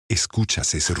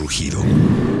¿Escuchas ese rugido?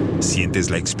 ¿Sientes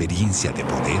la experiencia de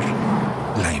poder?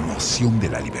 ¿La emoción de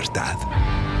la libertad?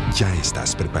 Ya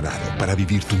estás preparado para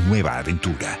vivir tu nueva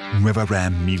aventura. Nueva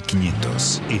Ram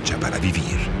 1500, hecha para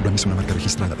vivir. Ram es una marca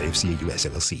registrada de FCA US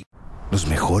LLC. Los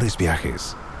mejores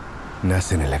viajes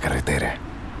nacen en la carretera.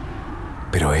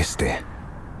 Pero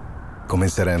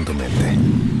comenzará en tu mente.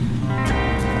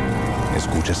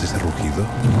 ¿Escuchas ese rugido?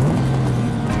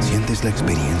 ¿Sientes la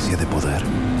experiencia de poder?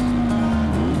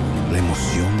 ¿La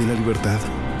emoción de la libertad?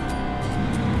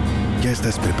 Ya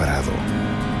estás preparado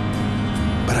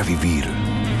para vivir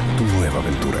tu nueva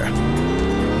aventura.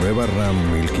 Nueva Ram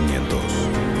 1500,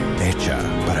 hecha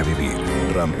para vivir.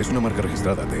 Ram es una marca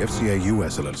registrada de FCA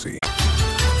US LLC.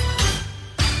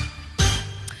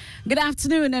 Good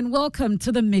afternoon and welcome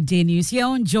to the Midday News here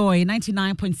on Joy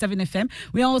 99.7 FM.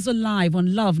 We are also live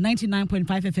on Love 99.5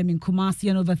 FM in Kumasi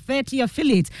and over 30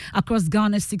 affiliates across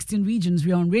Ghana's 16 regions.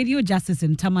 We are on Radio Justice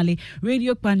in Tamale,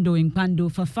 Radio Kwando in Kwando,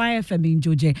 Fafa FM in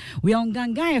Joje. We are on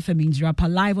Gangai FM in Jirapa,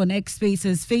 live on X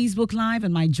Spaces, Facebook Live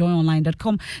and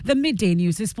myjoyonline.com. The Midday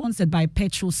News is sponsored by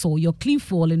Petrol Sol, your clean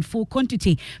fuel in full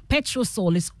quantity. Petrol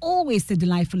Sol is always a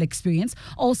delightful experience.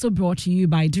 Also brought to you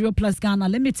by Duro Plus Ghana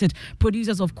Limited,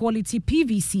 producers of quality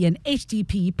PVC and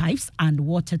HDPE pipes and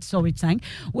water storage tank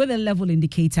with a level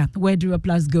indicator. Where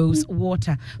Duraplus goes,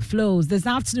 water flows. This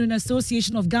afternoon,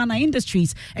 Association of Ghana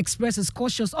Industries expresses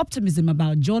cautious optimism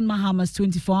about John Mahama's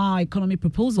 24-hour economy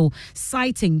proposal,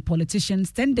 citing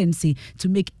politicians' tendency to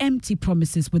make empty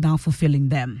promises without fulfilling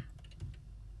them.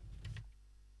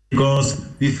 Because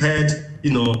we've heard,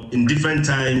 in different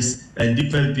times and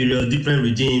different periods, different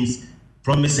regimes,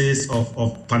 promises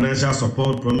of financial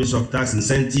support, promise of tax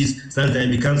incentives. Sometimes it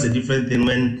becomes a different thing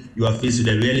when you are faced with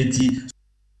the reality.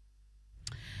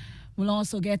 We'll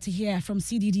also get to hear from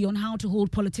CDD on how to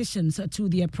hold politicians to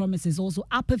their promises. Also,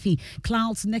 apathy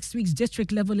clouds next week's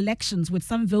district-level elections, with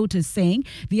some voters saying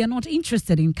they are not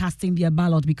interested in casting their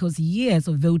ballot because years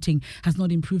of voting has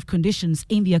not improved conditions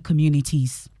in their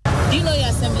communities. Do you know your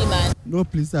assemblyman? No,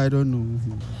 please, I don't know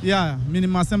him. Yeah,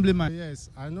 minimum assemblyman. Yes,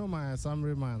 I know my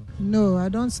assemblyman. No, I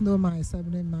don't know my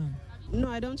assemblyman. No,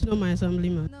 I don't know my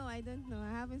assemblyman. No, I don't know.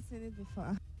 I haven't seen it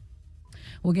before.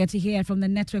 We'll get to hear from the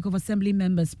network of assembly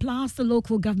members, plus the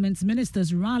local government's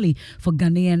ministers rally for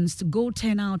Ghanaians to go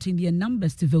turn out in their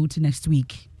numbers to vote next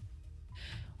week.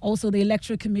 Also, the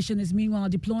Electoral Commission is meanwhile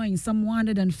deploying some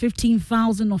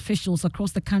 115,000 officials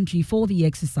across the country for the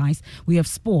exercise. We have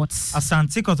sports.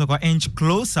 Asante Kotoko inch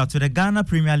closer to the Ghana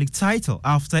Premier League title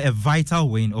after a vital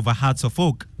win over Hearts of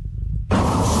Oak.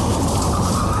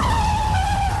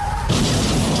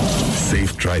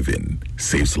 Safe driving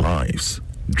saves lives.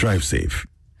 Drive safe.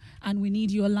 And we need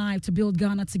you alive to build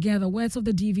Ghana together. Words of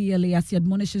the DVLA as he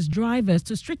admonishes drivers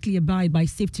to strictly abide by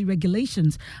safety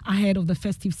regulations ahead of the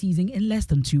festive season in less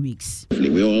than 2 weeks.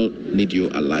 We all need you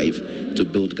alive to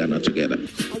build Ghana together.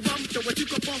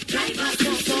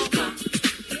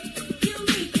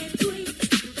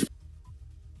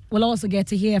 We'll also get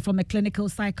to hear from a clinical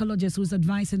psychologist who's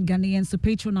advising Ghanaians to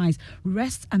patronize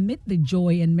rest amid the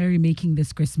joy and merrymaking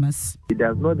this Christmas. It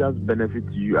does not just benefit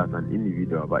you as an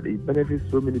individual, but it benefits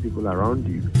so many people around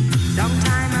you.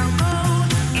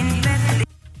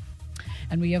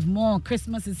 And we have more.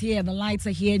 Christmas is here. The lights are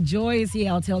here. Joy is here.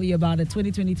 I'll tell you about the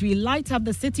 2023 Light Up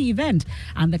the City event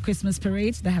and the Christmas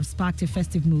parades that have sparked a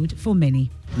festive mood for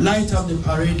many. Light up the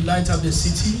parade, light up the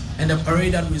city. And the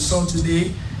parade that we saw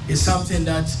today is something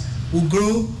that will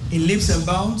grow in leaps and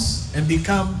bounds and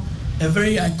become a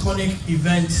very iconic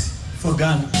event for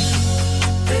Ghana.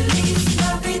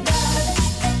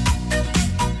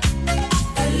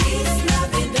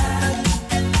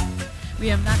 We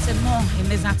have that and more in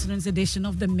this afternoon's edition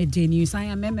of the Midday News. I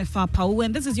am MFA Pau,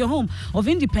 and this is your home of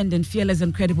independent, fearless,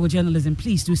 and credible journalism.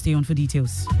 Please do stay on for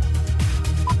details.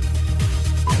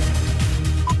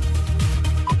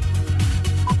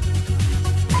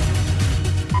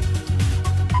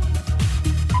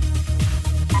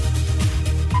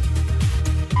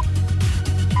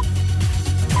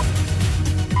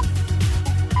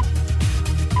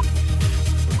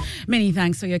 Many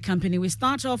thanks for your company. We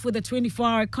start off with the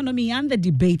 24-hour economy and the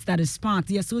debate that has sparked.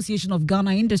 The Association of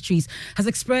Ghana Industries has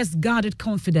expressed guarded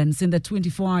confidence in the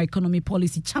 24-hour economy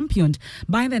policy championed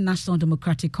by the National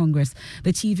Democratic Congress.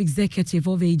 The chief executive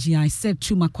of AGI, Seth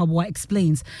Chumakwabwa,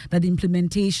 explains that the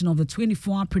implementation of the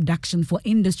 24-hour production for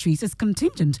industries is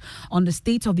contingent on the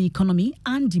state of the economy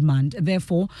and demand.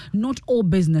 Therefore, not all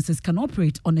businesses can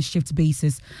operate on a shift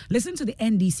basis. Listen to the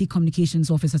NDC Communications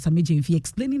Officer, Sami Jemfi,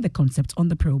 explaining the concept on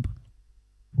the probe.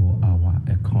 For our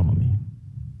economy,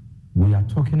 we are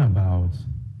talking about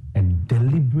a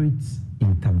deliberate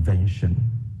intervention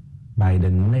by the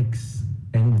next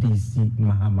NDC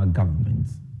Mahama government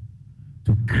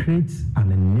to create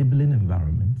an enabling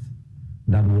environment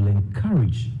that will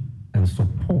encourage and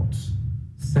support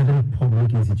certain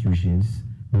public institutions,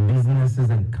 businesses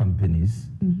and companies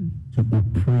to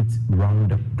operate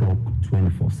round the clock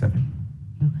 24/7.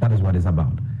 Okay. That is what it's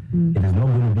about. It is not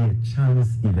going to be a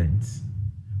chance event.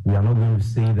 We are not going to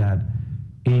say that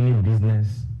any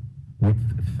business which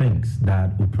thinks that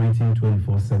operating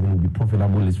 24/7 will be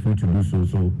profitable is free to do so,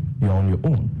 so you're on your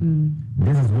own.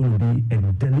 This is going to be a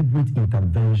deliberate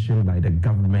intervention by the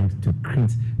government to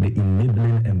create the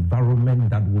enabling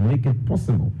environment that will make it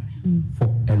possible for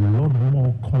a lot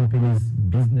more companies,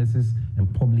 businesses,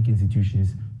 and public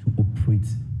institutions to operate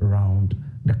around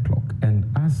the clock. And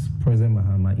as President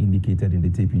Mahama indicated in the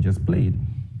tape you just played,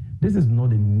 this is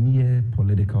not a mere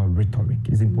political rhetoric.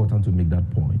 It's important to make that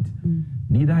point.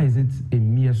 Neither is it a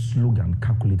mere slogan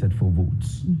calculated for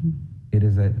votes. It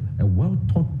is a well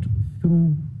thought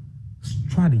through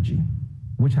strategy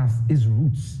which has its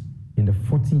roots in the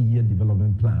 40-year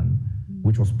development plan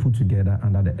which was put together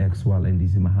under the ex-Wal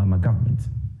NDC Mahama government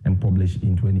and published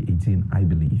in 2018, I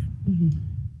believe.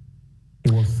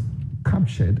 It was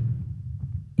captured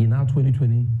in our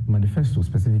 2020 manifesto,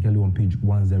 specifically on page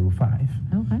 105.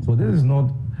 Okay. So this is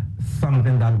not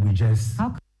something that we just...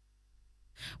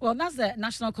 Well, that's the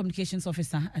National Communications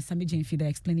Officer, Sami Jane Fida,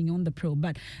 explaining on the probe.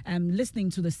 But listening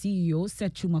to the CEO,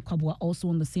 Setu Makwabwa, also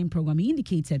on the same program, he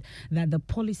indicated that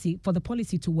for the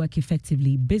policy to work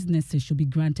effectively, businesses should be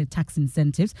granted tax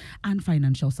incentives and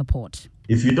financial support.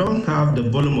 If you don't have the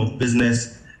volume of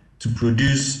business to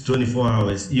produce 24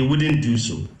 hours, you wouldn't do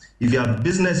so. If you have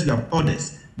business, you have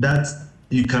orders that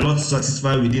you cannot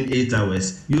satisfy within 8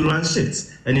 hours, you run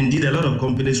shifts. And indeed, a lot of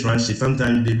companies run shifts.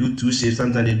 Sometimes they do 2 shifts,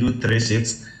 sometimes they do 3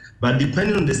 shifts. But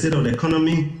depending on the state of the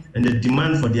economy and the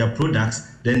demand for their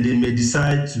products, then they may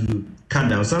decide to cut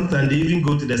down. Sometimes they even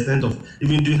go to the extent of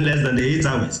even doing less than the 8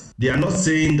 hours. They are not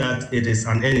saying that it is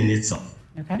an end in itself.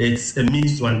 Okay. It's a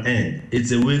means to an end.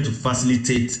 It's a way to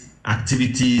facilitate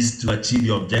activities to achieve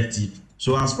your objective.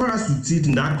 So as far as you see it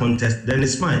in that context, then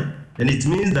it's fine. And it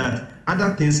means that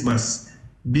other things must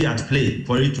be at play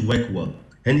for it to work well.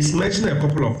 And he's mentioned a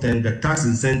couple of them: the tax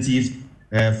incentives,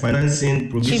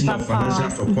 financing, provision of financial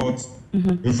support,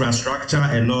 infrastructure,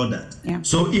 and all that. Yeah.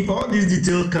 So if all these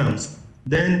detail comes,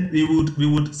 then we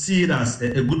would see it as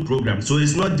a good program. So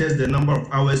it's not just the number of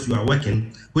hours you are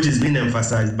working, which is being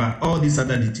emphasized, but all these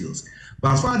other details.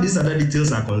 But as far as these other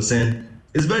details are concerned,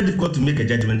 it's very difficult to make a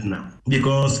judgment now,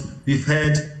 because we've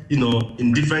heard,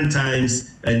 in different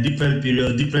times and different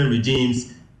periods, different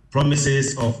regimes,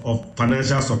 promises of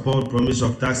financial support, promise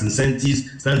of tax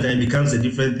incentives. Sometimes it becomes a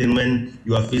different thing when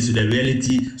you are faced with the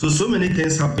reality. So many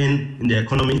things happen in the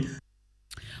economy.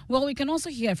 Well, we can also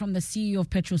hear from the CEO of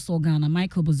Petrosol Ghana,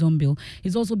 Michael Bozombil.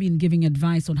 He's also been giving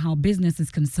advice on how businesses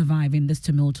can survive in this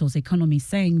tumultuous economy,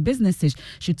 saying businesses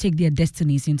should take their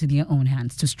destinies into their own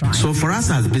hands to strive. So for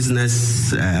us as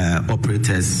business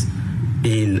operators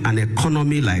in an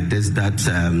economy like this, that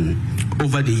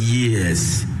over the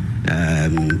years,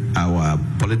 our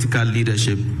political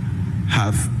leadership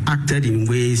have acted in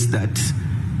ways that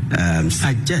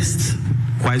suggest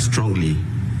quite strongly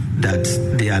that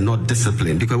they are not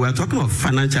disciplined, because we are talking about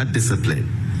financial discipline.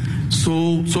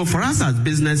 So for us as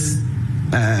business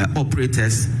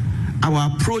operators,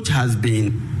 our approach has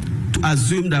been to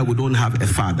assume that we don't have a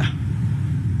father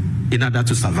in order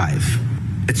to survive.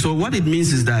 So what it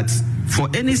means is that for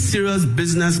any serious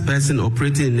business person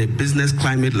operating in a business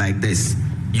climate like this,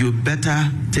 you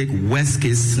better take worst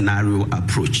case scenario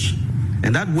approach.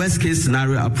 And that worst case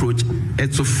scenario approach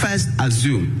is to first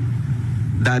assume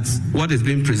that what is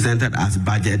being presented as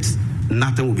budget,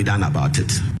 nothing will be done about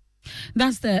it.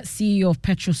 That's the CEO of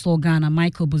Petrosol Ghana,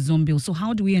 Michael Bozombil. So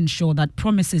how do we ensure that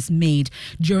promises made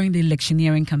during the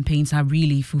electioneering campaigns are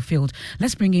really fulfilled?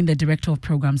 Let's bring in the Director of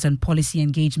Programs and Policy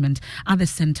Engagement at the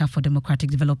Center for Democratic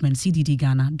Development, CDD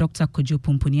Ghana, Dr. Kojo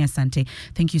Pumpuni Asante.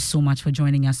 Thank you so much for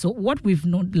joining us. So what we've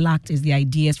not lacked is the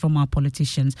ideas from our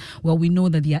politicians. Well, we know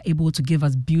that they are able to give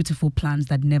us beautiful plans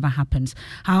that never happens.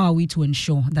 How are we to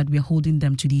ensure that we're holding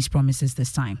them to these promises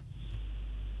this time?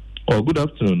 Oh, good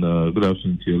afternoon. Good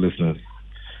afternoon to your listeners.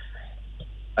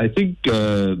 I think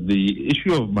the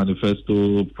issue of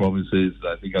manifesto promises,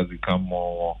 I think, has become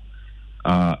more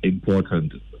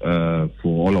important for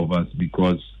all of us,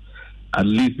 because at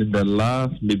least in the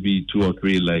last maybe 2 or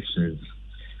 3 elections,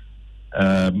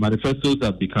 manifestos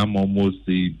have become almost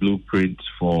the blueprint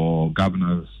for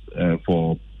governance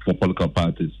for political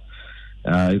parties.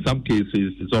 In some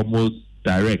cases, it's almost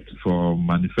direct from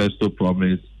manifesto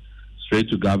promise straight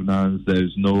to governance. There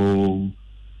is no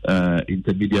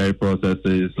intermediary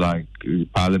processes like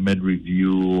parliament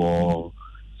review or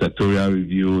sectorial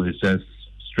review. It's just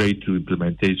straight to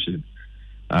implementation.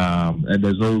 And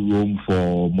there's no room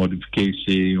for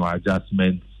modification or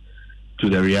adjustments to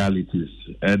the realities.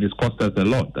 And it's cost us a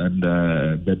lot. And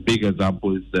the big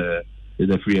example is the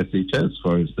free SHS,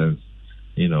 for instance.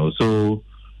 So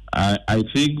I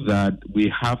think that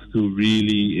we have to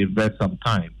really invest some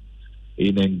time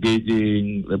in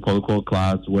engaging the political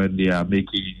class when they are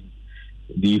making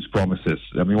these promises.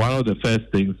 I mean, one of the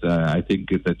first things I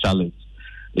think is a challenge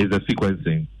is the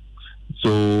sequencing.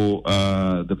 So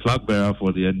the flag bearer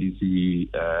for the NDC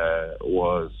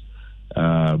was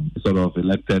sort of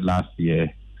elected last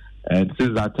year. And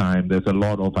since that time, there's a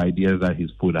lot of ideas that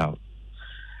he's put out.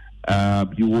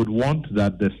 You would want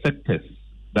that the sectors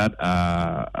that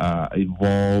are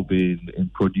involved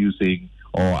in producing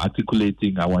or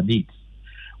articulating our needs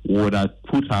would have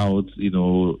put out,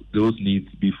 those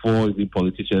needs before even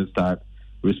politicians start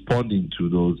responding to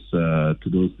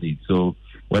those needs. So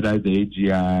whether it's the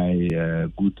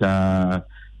AGI, GUTA,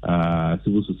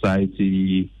 civil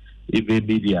society, even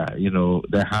media,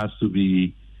 there has to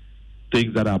be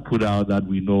things that are put out that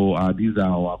we know these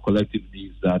are our collective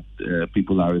needs that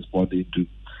people are responding to.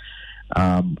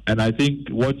 And I think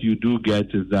what you do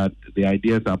get is that the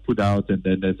ideas are put out and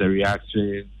then there's a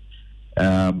reaction.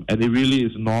 And it really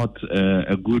is not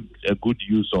a good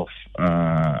use of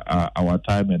our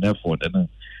time and effort.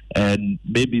 And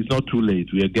maybe it's not too late.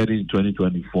 We are getting in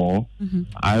 2024. Mm-hmm.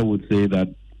 I would say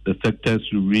that the sectors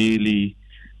should really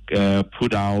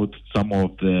put out some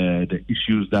of the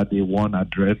issues that they want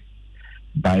addressed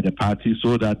by the party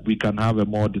so that we can have a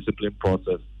more disciplined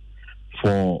process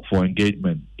for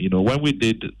engagement. When we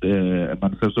did the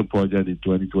manifesto project in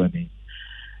 2020,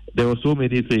 there were so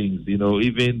many things,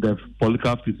 even the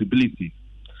political feasibility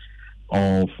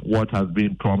of what has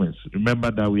been promised. Remember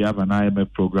that we have an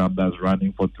IMF program that's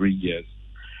running for 3 years.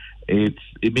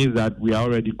 It means that we are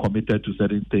already committed to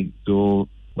certain things. So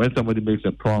when somebody makes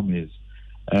a promise,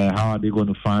 how are they going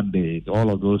to fund it? All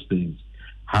of those things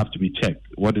have to be checked.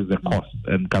 What is the cost,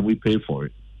 and can we pay for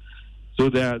it? So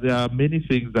there are many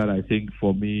things that I think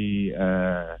for me is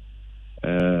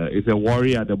a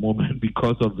worry at the moment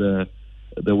because of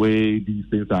the way these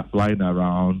things are flying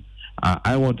around.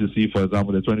 I want to see, for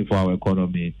example, the 24-hour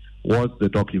economy. What's the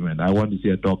document? I want to see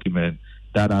a document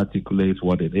that articulates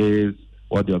what it is,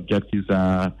 what the objectives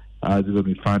are, how is it going to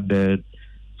be funded,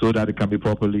 so that it can be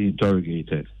properly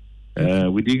interrogated.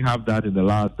 We didn't have that in the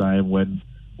last time when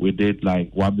we did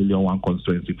like 1 million one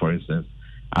constituency, for instance.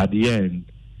 At the end,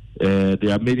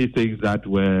 there are many things that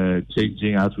were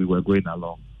changing as we were going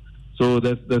along. So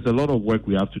there's a lot of work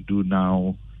we have to do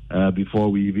now before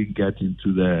we even get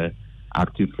into the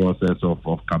active process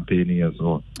of campaigning and so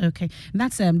on. Okay.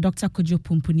 That's Dr. Kojo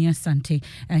Pumpunia Sante.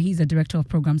 He's the Director of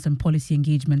Programs and Policy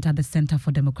Engagement at the Center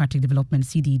for Democratic Development,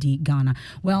 CDD, Ghana.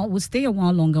 Well, we'll stay a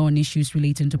while longer on issues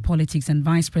relating to politics, and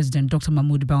Vice President Dr.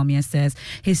 Mahmoud Bawumia says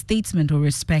his statement with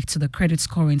respect to the credit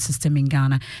scoring system in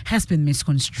Ghana has been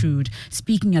misconstrued.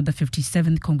 Speaking at the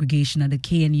 57th congregation at the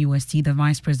KNUST, the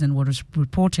Vice President was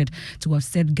reported to have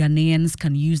said Ghanaians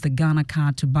can use the Ghana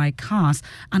card to buy cars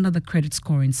under the credit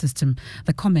scoring system.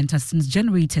 The comment has since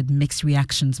generated mixed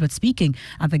reactions. But speaking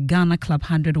at the Ghana Club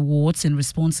 100 Awards in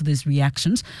response to these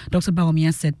reactions, Dr.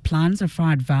 Bawumia said plans are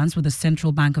far advanced with the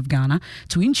Central Bank of Ghana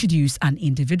to introduce an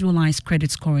individualized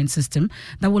credit scoring system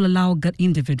that will allow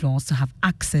individuals to have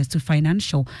access to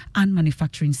financial and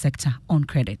manufacturing sector on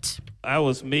credit. I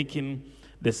was making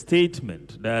the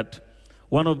statement that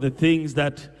one of the things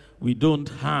that we don't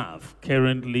have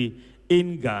currently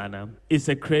in Ghana is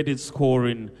a credit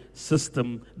scoring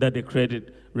system that the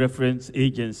credit reference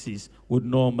agencies would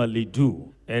normally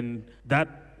do. And that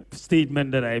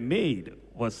statement that I made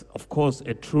was, of course,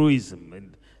 a truism.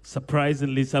 And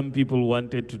surprisingly, some people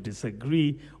wanted to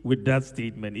disagree with that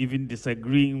statement, even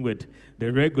disagreeing with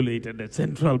the regulator, the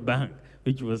central bank,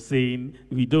 which was saying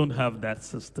we don't have that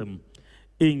system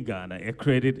in Ghana,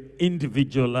 a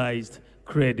individualized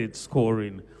credit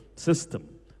scoring system.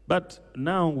 But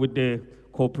now with the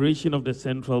cooperation of the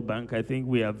central bank, I think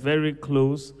we are very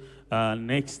close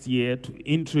next year to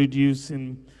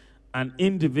introducing an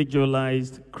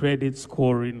individualized credit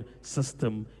scoring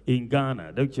system in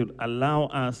Ghana that should allow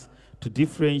us to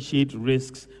differentiate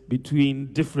risks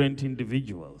between different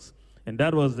individuals. And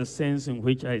that was the sense in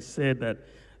which I said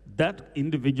that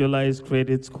individualized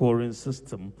credit scoring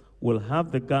system will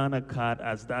have the Ghana card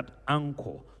as that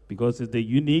anchor because it's the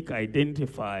unique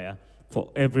identifier for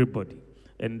everybody.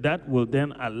 And that will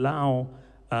then allow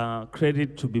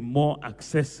credit to be more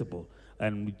accessible.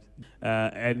 And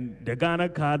the Ghana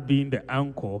card being the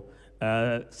anchor,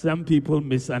 some people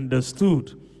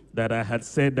misunderstood that I had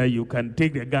said that you can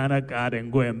take the Ghana card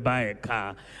and go and buy a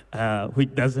car,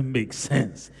 which doesn't make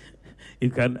sense. You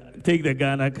can take the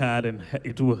Ghana card and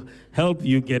it will help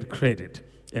you get credit,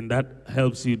 and that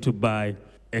helps you to buy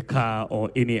a car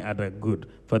or any other good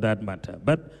for that matter.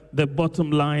 But the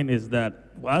bottom line is that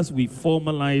as we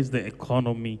formalize the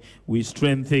economy, we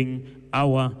strengthen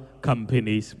our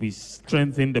companies, we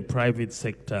strengthen the private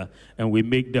sector, and we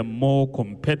make them more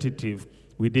competitive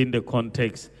within the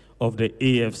context of the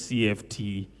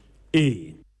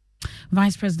AFCFTA.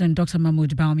 Vice President Dr.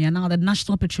 Mahmoud Bawumia. Now, the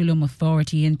National Petroleum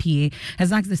Authority, NPA,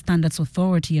 has asked the Standards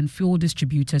Authority and fuel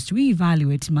distributors to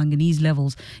reevaluate manganese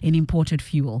levels in imported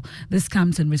fuel. This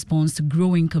comes in response to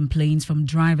growing complaints from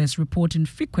drivers reporting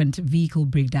frequent vehicle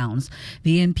breakdowns.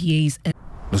 The NPA's...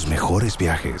 Los mejores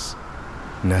viajes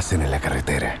nacen en la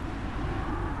carretera,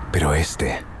 pero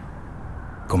este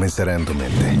comenzará en tu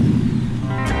mente.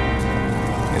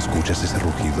 ¿Escuchas ese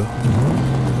rugido?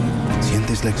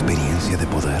 ¿Sientes la experiencia de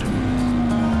poder?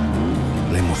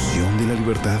 ¿La emoción de la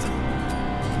libertad?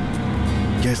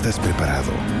 Ya estás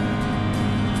preparado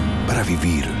para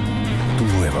vivir tu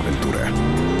nueva aventura.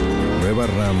 Nueva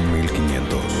RAM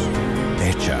 1500.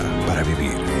 Hecha para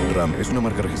vivir. RAM es una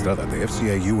marca registrada de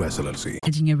FCI US LLC. A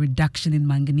reduction in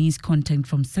manganese content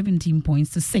from 17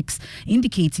 points to 6,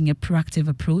 indicating a proactive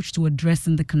approach to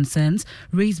addressing the concerns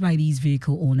raised by these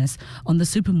vehicle owners. On the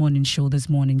Super Morning Show this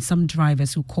morning, some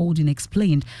drivers who called in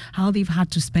explained how they've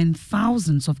had to spend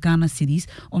thousands of Ghana cedis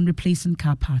on replacing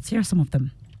car parts. Here are some of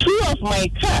them. Two of my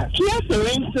cars, Kia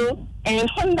Sorento and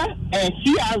Honda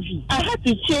CRV. I had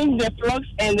to change the plugs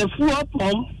and the fuel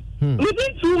pump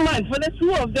within 2 months for the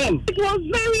two of them. It was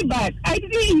very bad. I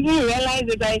didn't even realize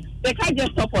that the car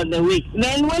just stopped on the way.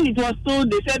 Then when it was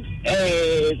told, they said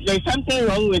there's something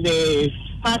wrong with the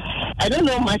part. I don't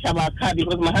know much about car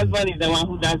because my husband is the one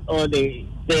who does all the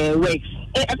works.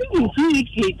 I think in 2 weeks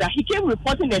later, he came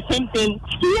reporting the same thing.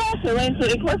 Kia Sorento,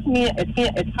 it cost me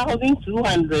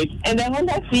 1,200, and the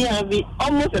Honda CRV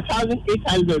almost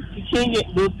 1,800 to change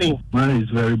those things. Mine is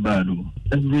very bad.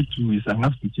 Every 2 weeks, I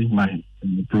have to change my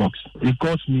plugs. It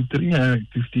costs me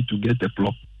 350 to get a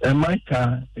plug. And my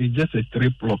car is just a 3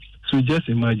 plugs. So just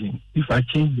imagine, if I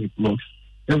change the plugs,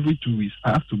 every 2 weeks,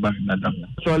 I have to buy another one.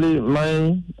 Actually,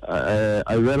 mine,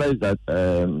 I realized that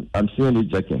I'm seeing it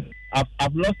jacking.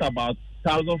 I've lost about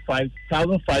 1,005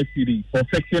 cedis for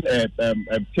fixing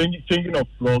changing of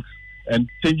plugs and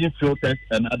changing filters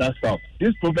and other stuff.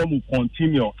 This problem will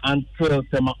continue until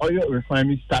the oil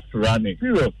refinery starts running.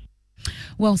 Period.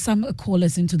 Well, some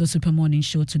callers into the Super Morning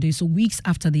Show today. So weeks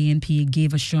after the NPA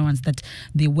gave assurance that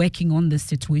they're working on this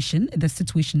situation, the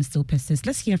situation still persists.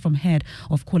 Let's hear from head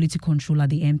of quality control at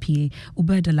the NPA,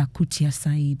 Ubaidallah Kutia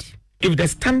Said. If the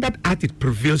Standard Act it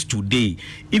prevails today,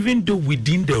 even though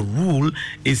within the rule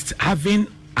is having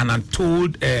an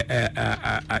untold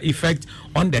effect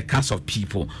on the cast of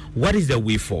people, what is the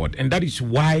way forward? And that is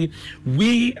why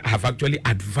we have actually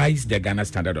advised the Ghana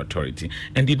Standard Authority,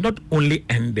 and did not only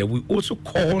end there, we also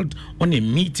called on a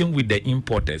meeting with the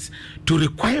importers to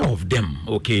require of them,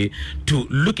 to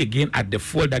look again at the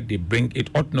fuel that they bring. It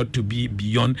ought not to be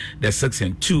beyond the 6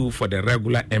 and 2 for the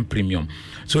regular and premium,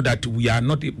 so that we are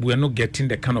not getting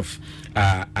the kind of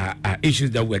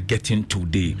issues that we're getting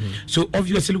today. So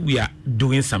obviously we are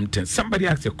doing something. Somebody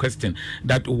asked a question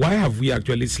that why have we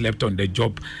actually slept on the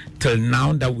job till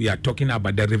now that we are talking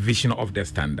about the revision of the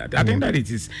standard. I think that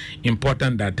it is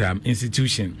important that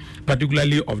institutions,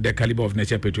 particularly of the caliber of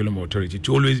National Petroleum Authority,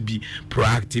 to always be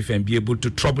proactive and be able to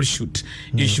troubleshoot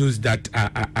issues that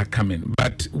are coming.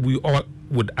 But we all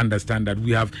would understand that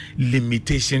we have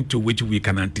limitation to which we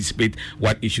can anticipate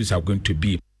what issues are going to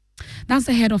be. That's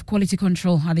the head of quality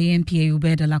control at the NPA,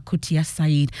 Ubaidallah Kutia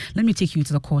Said. Let me take you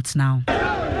to the courts now.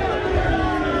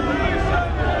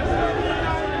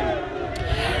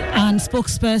 And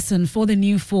spokesperson for the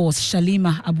new force,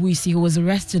 Shalima Abuisi, who was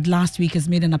arrested last week, has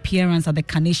made an appearance at the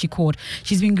Kaneshi court.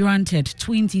 She's been granted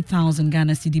 20,000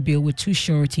 Ghana cedi bail with 2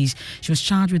 sureties. She was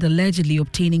charged with allegedly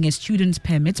obtaining a student's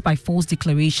permit by false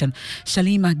declaration.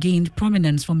 Shalima gained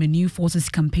prominence from a new force's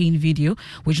campaign video,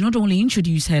 which not only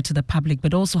introduced her to the public,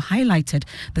 but also highlighted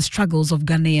the struggles of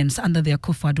Ghanaians under the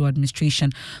Akufo-Addo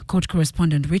administration. Court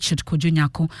correspondent Richard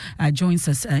Kojunyako joins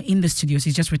us in the studios.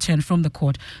 He's just returned from the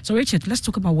court. So, Richard, let's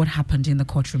talk about what happened in the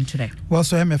courtroom today. Well,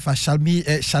 so MFA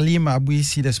Shalima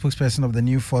Abuisi, the spokesperson of the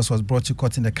new force, was brought to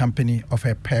court in the company of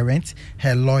her parents,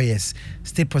 her lawyers.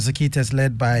 State prosecutors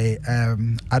led by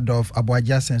Adolf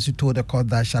Abuajasen, who told the court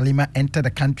that Shalima entered the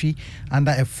country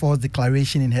under a false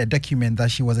declaration in her document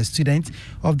that she was a student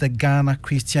of the Ghana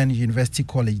Christian University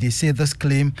College. They say this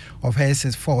claim of hers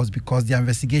is false because the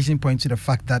investigation points to the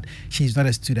fact that she is not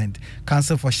a student.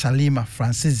 Counsel for Shalima,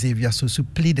 Francis Xavier Sosu,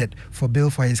 pleaded for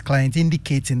bail for his client,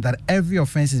 indicating that every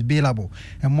offense is bailable,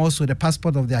 and also the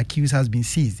passport of the accused has been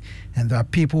seized, and there are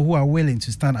people who are willing to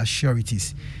stand as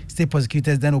sureties. State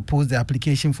prosecutors then opposed the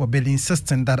application for bail,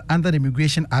 insisting that under the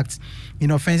Immigration Act,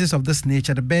 in offenses of this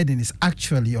nature, the burden is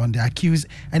actually on the accused,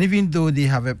 and even though they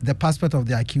have the passport of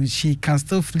the accused, she can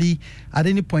still flee at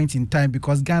any point in time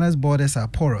because Ghana's borders are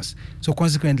porous. So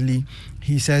consequently,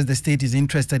 he says the state is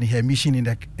interested in her mission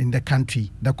in the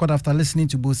country. The court, after listening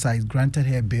to both sides, granted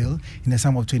her bail in the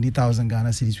sum of 20,000 Ghana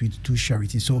cedis with 2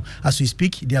 sureties. So as we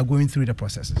speak, they are going through the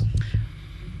processes.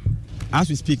 As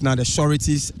we speak now, the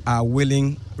sureties are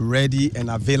willing, ready,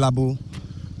 and available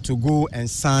to go and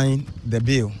sign the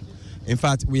bill. In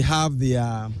fact, we have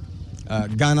the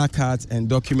Ghana cards and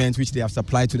documents which they have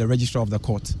supplied to the registrar of the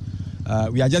court.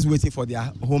 We are just waiting for their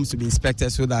homes to be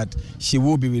inspected so that she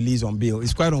will be released on bail.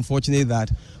 It's quite unfortunate that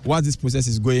while this process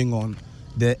is going on,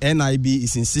 the NIB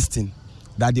is insisting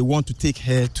that they want to take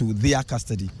her to their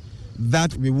custody.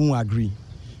 That we won't agree,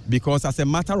 because as a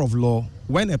matter of law,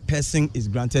 when a person is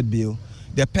granted bail,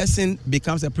 the person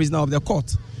becomes a prisoner of the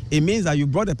court. It means that you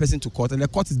brought the person to court and the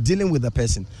court is dealing with the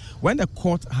person. When the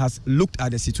court has looked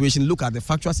at the situation, looked at the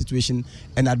factual situation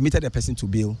and admitted the person to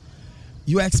bail,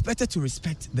 you are expected to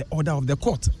respect the order of the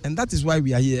court. And that is why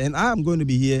we are here. And I am going to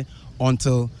be here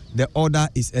until the order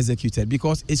is executed,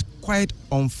 because it's quite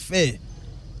unfair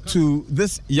to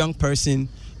this young person,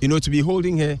 to be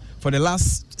holding her for the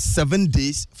last 7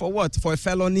 days. For what? For a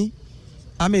felony?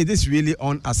 I mean, this is really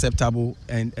unacceptable,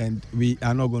 and we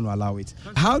are not going to allow it.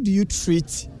 How do you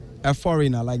treat a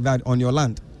foreigner like that on your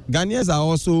land?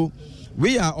 Ghanaians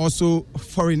we are also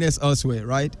foreigners elsewhere,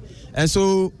 right? And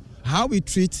so how we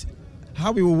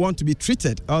will want to be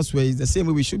treated elsewhere is the same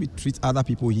way we should be treat other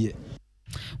people here.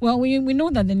 Well, we know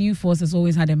that the new force has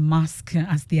always had a mask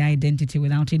as their identity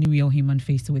without any real human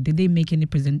face to it. Did they make any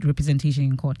representation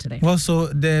in court today? Well, so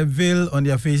the veil on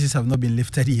their faces have not been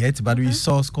lifted yet, but we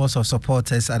saw scores of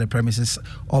supporters at the premises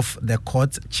of the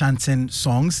court chanting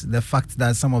songs. The fact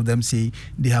that some of them say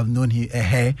they have known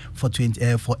her for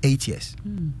 8 years.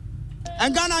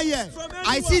 And Ghana here,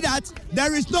 I see that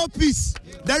there is no peace.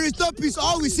 There is no peace.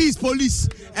 All we see is police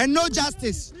and no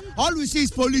justice. All we see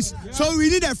is police. So we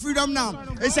need a freedom now.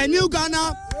 It's a new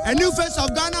Ghana, a new face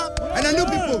of Ghana, and a new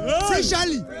people. Free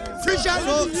Shirley. Free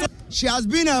Shirley. So she has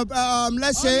been a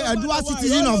dual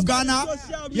citizen of Ghana.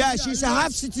 Yeah, she's a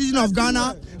half citizen of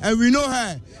Ghana, and we know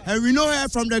her. And we know her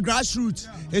from the grassroots.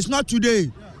 It's not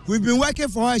today. We've been working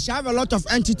for her. She has a lot of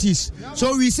entities.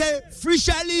 So we say, Free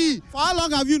Shirley. For how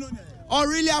long have you known her? Oh,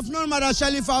 really? I've known Madam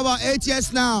Shirley for about 8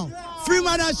 years now. Free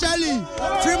Madam Shirley.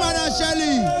 Free Madam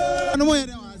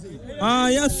Shirley.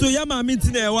 Yes, so yeah, my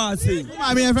meeting there was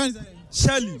my friend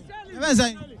Shirley.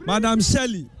 Madam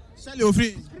Shirley. Shirley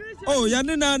free. Oh, ya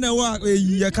na wa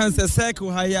ya cancer circle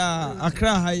haya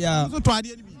Accra haya.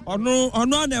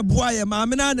 Ono na boa ya ma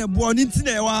me na boa ni nti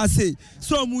na wa say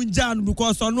so mu njan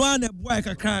because ono na boa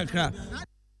kakra.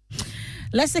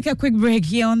 Let's take a quick break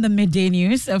here on the Midday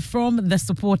News from the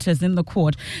supporters in the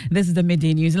court. This is the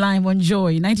Midday News live on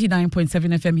Joy 99.7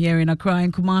 FM here in Accra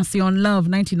and Kumasi on Love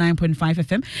 99.5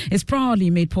 FM. It's proudly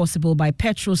made possible by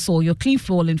Petrol Sol, your clean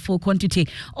fuel in full quantity.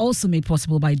 Also made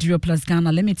possible by Duraplus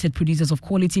Ghana Limited, producers of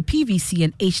quality PVC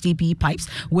and HDPE pipes.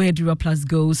 Where Duraplus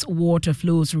goes, water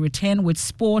flows. Return with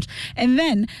sport. And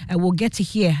then we'll get to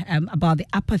hear about the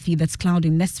apathy that's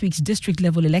clouding next week's district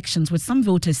level elections, with some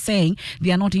voters saying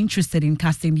they are not interested in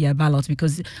casting their ballots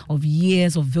because of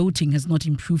years of voting has not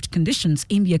improved conditions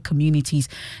in their communities.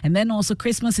 And then also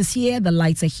Christmas is here, the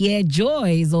lights are here,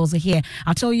 joy is also here.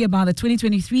 I'll tell you about the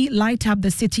 2023 Light Up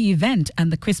the City event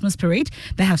and the Christmas parade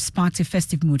that have sparked a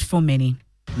festive mood for many.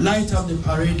 Light up the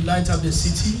parade, light up the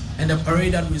city, and the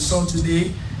parade that we saw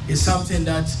today is something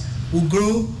that will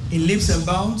grow in leaps and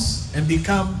bounds and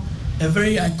become a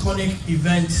very iconic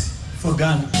event for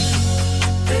Ghana.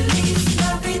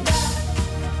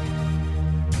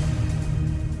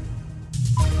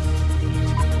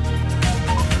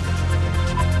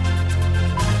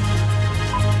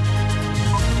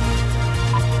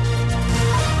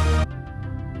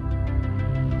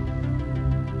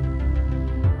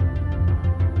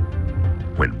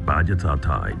 When buying budgets are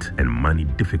tight and money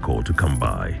difficult to come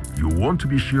by. You want to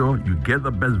be sure you get the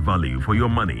best value for your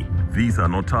money. These are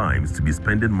not times to be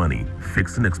spending money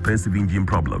fixing expensive engine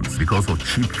problems because of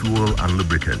cheap fuel and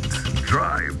lubricants.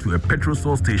 Drive to a petrol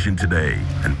source station today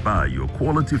and buy your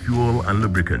quality fuel and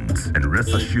lubricants, and rest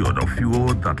assured of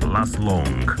fuel that lasts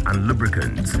long and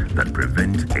lubricants that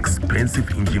prevent expensive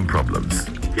engine problems.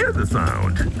 Hear the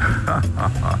sound.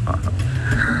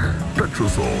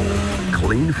 Petrosol,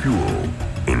 clean fuel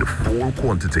in full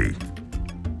quantity.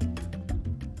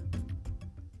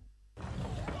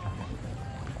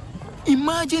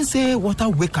 Imagine say water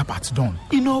wake up at dawn,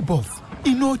 buff,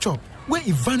 chop, where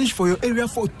it vanish for your area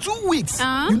for 2 weeks.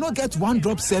 You not get one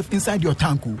drop safe inside your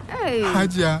tank. Hey.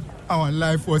 Haja, our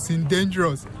life was in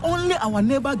dangerous. Only our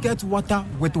neighbor get water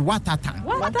with water tank.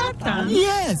 Water tank?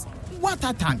 Yes,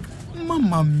 water tank.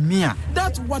 Mamma mia,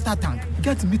 that water tank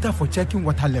get meter for checking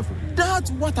water level.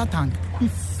 That water tank be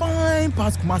fine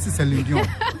past Kumasi Selenium.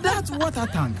 That water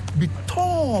tank be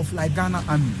tough like Ghana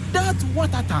Army. That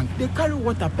water tank, they carry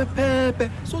water pepe,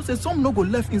 so say some no go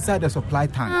left inside the supply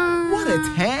tank. What a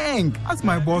tank! As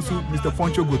my boss, Mr.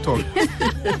 Poncho, go talk.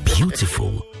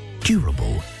 Beautiful,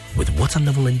 durable, with water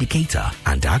level indicator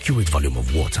and accurate volume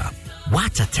of water.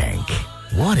 Water tank.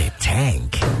 What a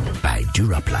tank! By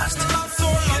Duraplast.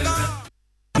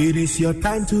 It is your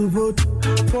time to vote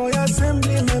for your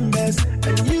assembly members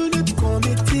and unit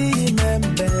committee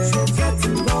members. So get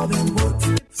involved and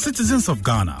vote. Citizens of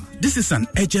Ghana, this is an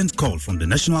urgent call from the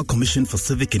National Commission for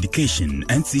Civic Education,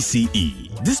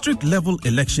 NCCE. District level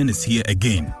election is here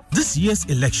again. This year's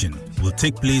election will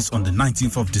take place on the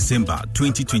 19th of December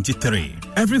 2023.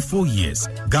 Every 4 years,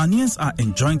 Ghanaians are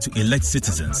enjoined to elect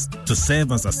citizens to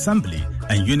serve as assembly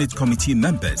and unit committee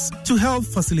members to help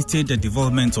facilitate the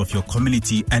development of your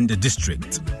community and the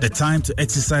district. The time to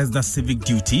exercise that civic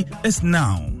duty is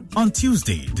now. On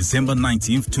Tuesday, December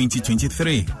 19th,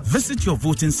 2023, visit your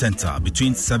voting center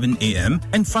between 7 a.m.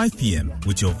 and 5 p.m.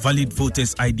 with your valid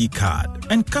voter's ID card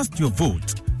and cast your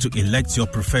vote to elect your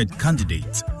preferred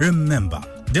candidate. Remember,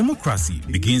 democracy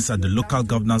begins at the local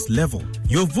governance level.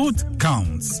 Your vote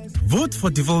counts. Vote for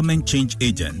development change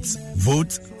agents.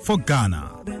 Vote for Ghana.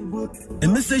 A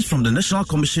message from the National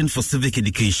Commission for Civic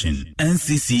Education,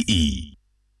 NCCE.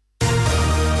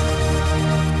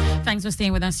 Thanks for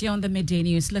staying with us here on the Midday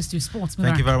News. Let's do sports.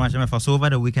 Thank you very much, MF. So over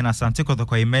the weekend, Asante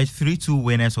Kotoko emerged 3-2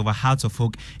 winners over Hearts of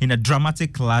Oak in a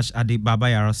dramatic clash at the Baba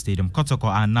Yara Stadium. Kotoko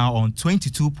are now on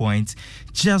 22 points,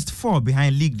 just 4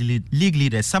 behind league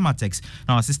leader Samatex.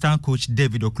 Now, assistant coach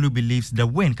David Oklu believes the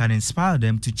win can inspire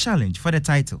them to challenge for the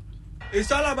title. It's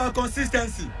all about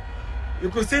consistency. You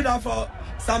could see that for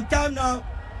some time now,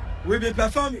 we've been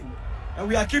performing and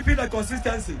we are keeping the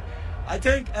consistency. I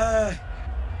think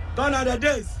gone are the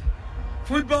days.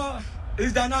 Football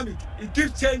is dynamic. It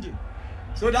keeps changing.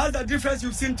 So that's the difference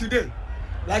you've seen today.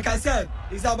 Like I said,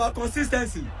 it's about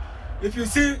consistency. If you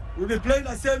see, we've been playing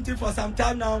the same thing for some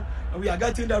time now, and we are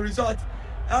getting the result.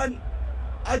 And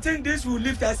I think this will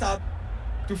lift us up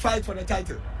to fight for the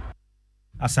title.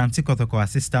 Asante Kotoko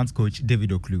assistant coach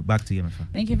David Oklu. Back to you, Mefa.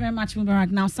 Thank you very much,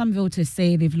 Mubarak. Now, some voters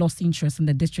say they've lost interest in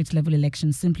the district level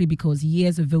elections simply because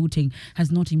years of voting has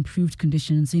not improved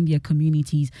conditions in their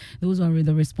communities. Those are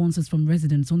the responses from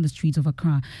residents on the streets of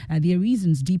Accra. Their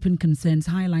reasons deepen concerns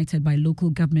highlighted by local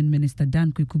government minister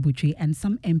Dan Kukubuche and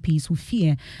some MPs who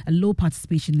fear a low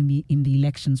participation in the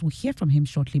elections. We'll hear from him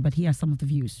shortly, but here are some of the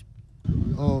views.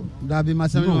 Oh, that be my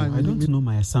assemblyman. No, I don't know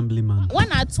my assemblyman.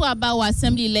 One or two about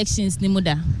assembly elections,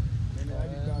 Nimuda.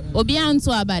 Obian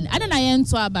to abad. I don't know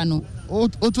to abano.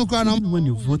 When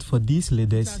you vote for these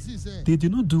leaders, they do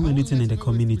not do anything in the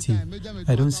community.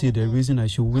 I don't see the reason I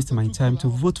should waste my time to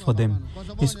vote for them.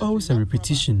 It's always a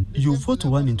repetition. You vote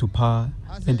one into power,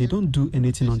 and they don't do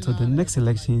anything until the next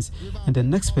elections, and the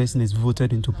next person is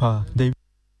voted into power.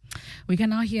 We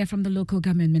can now hear from the local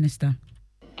government minister.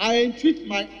 I entreat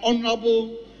my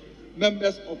honorable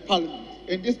members of parliament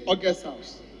in this August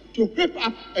House to whip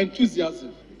up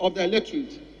enthusiasm of the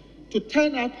electorate to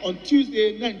turn out on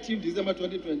Tuesday, 19 December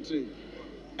 2023,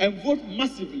 and vote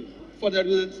massively for the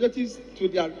representatives to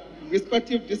their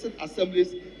respective district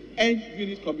assemblies and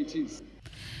unit committees.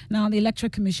 Now, the Electoral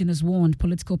Commission has warned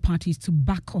political parties to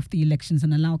back off the elections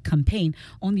and allow campaign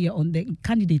on the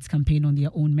candidates' campaign on their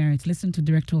own merits. Listen to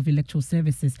Director of Electoral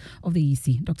Services of the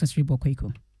EC, Dr. Sribo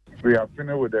Kweko. We have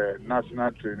finished with the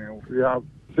national training. We have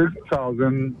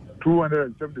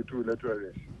 6,272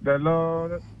 electorates. The law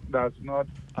does not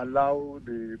allow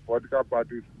the political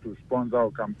parties to sponsor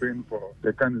or campaign for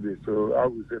the candidates. So I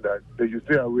would say that they should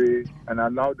stay away and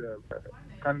allow the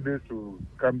candidates to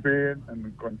campaign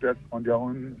and contest on their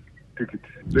own take it.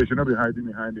 They should not be hiding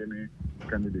behind any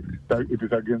candidate. It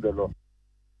is against the law.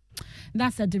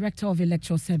 That's the Director of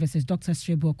Electoral Services, Dr.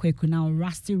 Strebo Kweku. Now,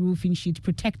 rusty roofing sheet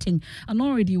protecting an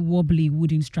already wobbly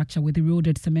wooden structure with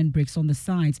eroded cement bricks on the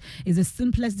sides is the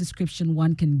simplest description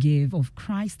one can give of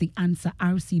Christ the Answer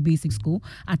RC Basic School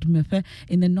at Mepe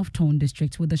in the Northtown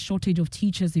district. With the shortage of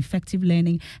teachers, effective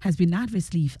learning has been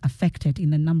adversely affected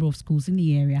in a number of schools in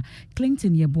the area.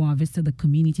 Clinton Yeboah visited the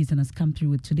communities and has come through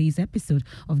with today's episode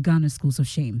of Ghana Schools of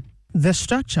Shame. The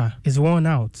structure is worn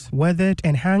out, weathered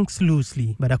and hangs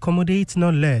loosely, but accommodates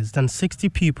not less than 60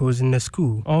 pupils in the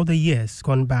school all the years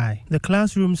gone by. The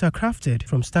classrooms are crafted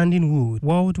from standing wood,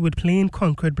 walled with plain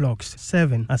concrete blocks,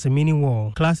 serving as a mini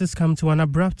wall. Classes come to an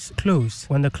abrupt close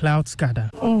when the clouds gather.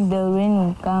 If the rain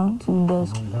will come to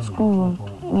the schoolroom,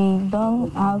 we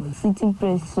don't have sitting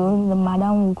place, so the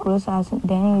madam will close us,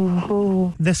 then we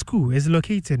go. The school is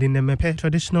located in the Mepe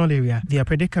traditional area. Their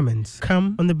predicaments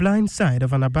come on the blind side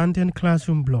of an abandoned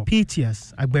classroom block.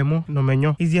 PTS Agbemo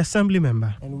Nomenyo is the assembly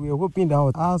member. And we are hoping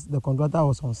that as the contractor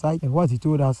was on site and what he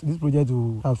told us, this project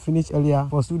will have finished earlier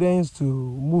for students to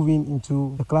move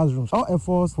into the classrooms. All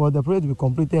efforts for the project to be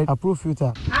completed are proof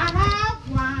future.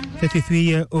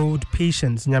 33-year-old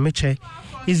Patience Nyamiche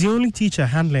is the only teacher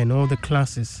handling all the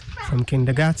classes from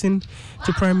kindergarten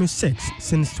to primary 6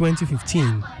 since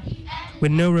 2015.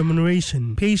 With no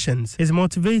remuneration, Patience is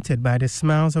motivated by the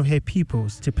smiles of her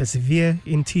pupils to persevere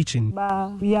in teaching.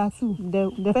 But we are two.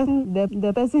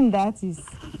 The person that is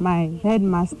my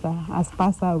headmaster has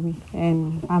passed away,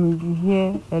 and I'm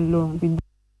here alone.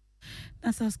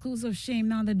 That's our Schools of Shame.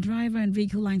 Now, the Driver and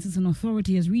Vehicle Licensing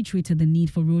Authority has reiterated the need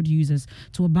for road users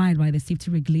to abide by the safety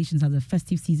regulations as the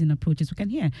festive season approaches. We can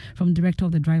hear from Director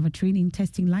of the Driver Training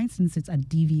Testing Licenses at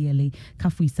DVLA,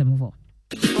 Kafui Semovo.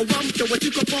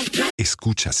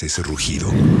 ¿Escuchas ese rugido?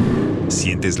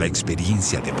 ¿Sientes la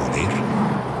experiencia de poder?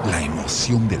 ¿La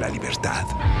emoción de la libertad?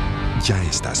 Ya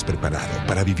estás preparado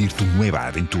para vivir tu nueva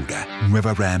aventura.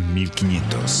 Nueva Ram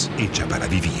 1500, hecha para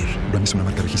vivir. Ram es una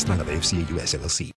marca registrada de FCA US LLC.